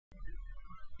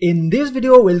In this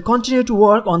video, we'll continue to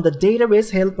work on the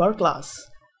database helper class.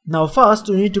 Now first,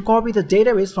 we need to copy the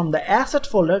database from the asset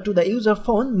folder to the user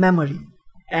phone memory.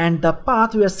 And the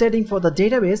path we are setting for the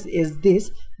database is this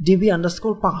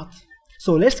db_path.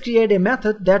 So let's create a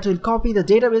method that will copy the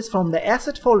database from the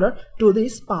asset folder to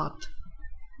this path.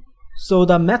 So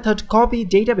the method copy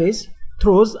database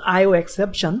throws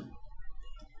IOException.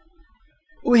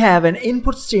 We have an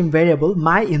input stream variable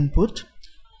myInput,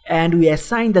 and we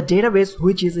assign the database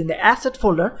which is in the asset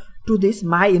folder to this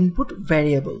myInput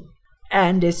variable,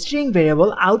 and a string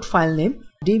variable out file name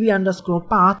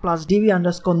db_path plus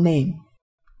db_name,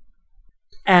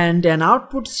 and an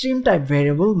output stream type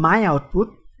variable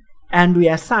myOutput, and we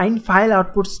assign file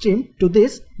output stream to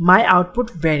this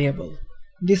myOutput variable.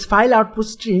 This file output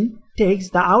stream takes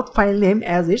the out file name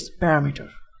as its parameter.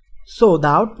 So the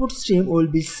output stream will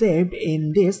be saved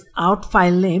in this out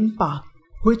file name path,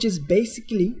 which is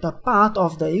basically the path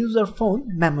of the user phone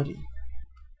memory.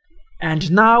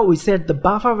 And now we set the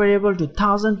buffer variable to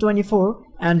 1024,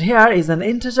 and here is an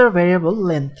integer variable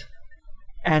length.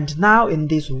 And now in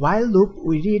this while loop,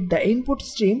 we read the input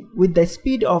stream with the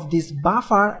speed of this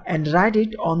buffer and write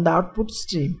it on the output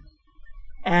stream.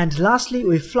 And lastly,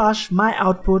 we flush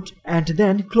myOutput and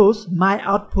then close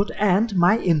myOutput and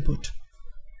myInput.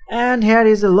 And here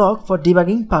is a log for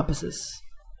debugging purposes.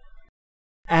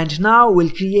 And now we'll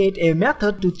create a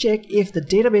method to check if the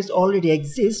database already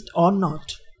exists or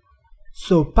not.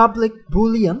 So public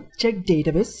boolean check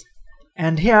database,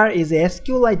 and here is a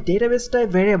SQLite database type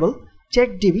variable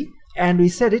checkDB, and we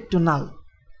set it to null.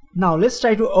 Now let's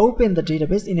try to open the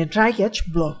database in a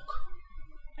try-catch block.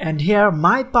 And here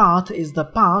my path is the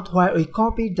path where we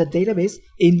copied the database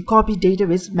in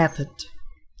copyDatabase method.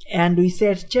 And we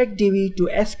set checkDB to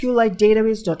SQLite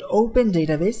database.open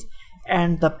database,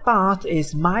 and the path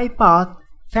is my path,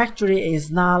 factory is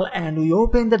null, and we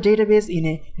open the database in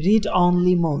a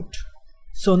read-only mode.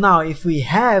 So now if we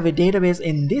have a database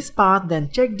in this path, then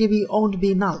checkDB won't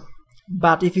be null.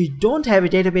 But if we don't have a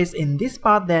database in this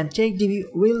path, then checkDB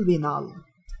will be null.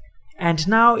 And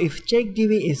now if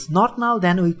checkDB is not null,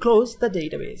 then we close the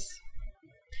database.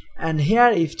 And here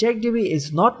if checkDB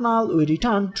is not null, we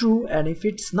return true, and if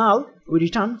it's null, we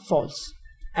return false.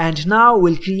 And now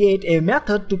we'll create a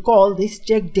method to call this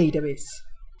check database.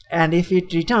 And if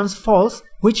it returns false,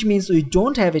 which means we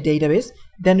don't have a database,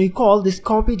 then we call this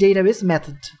copy database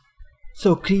method.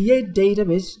 So create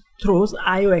database throws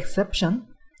IOException,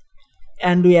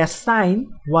 and we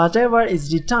assign whatever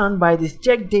is returned by this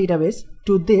check database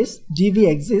to this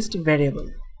dbExist variable.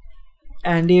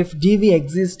 And if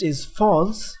dbExist is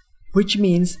false, which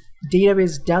means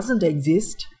database doesn't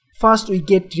exist, first we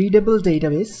get readable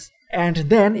database, and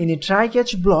then in a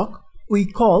try-catch block we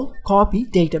call copy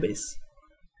database.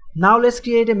 Now let's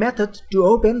create a method to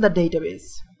open the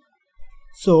database.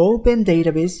 So open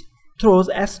database throws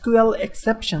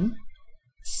SQLException,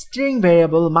 string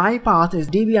variable myPath is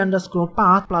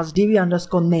db_path plus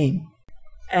db_name,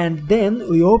 and then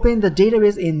we open the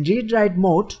database in read-write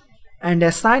mode and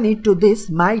assign it to this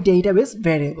myDatabase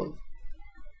variable.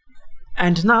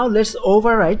 And now let's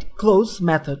override close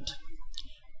method.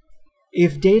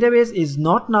 If database is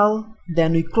not null,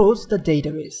 then we close the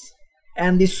database.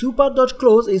 And the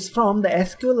super.close is from the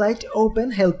SQLite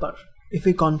open helper. If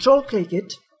we control click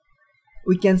it,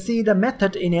 we can see the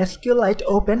method in SQLite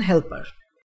open helper.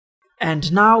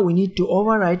 And now we need to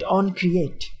override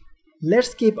onCreate.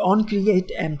 Let's keep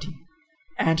onCreate empty.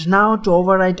 And now to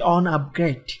override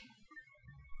onUpgrade.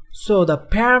 So the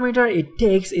parameter it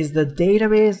takes is the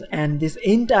database, and this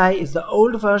int I is the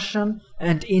old version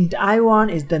and int I1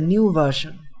 is the new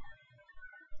version.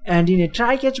 And in a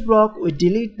try-catch block we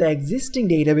delete the existing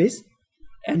database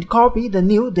and copy the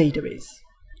new database.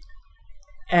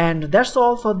 And that's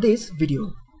all for this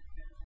video.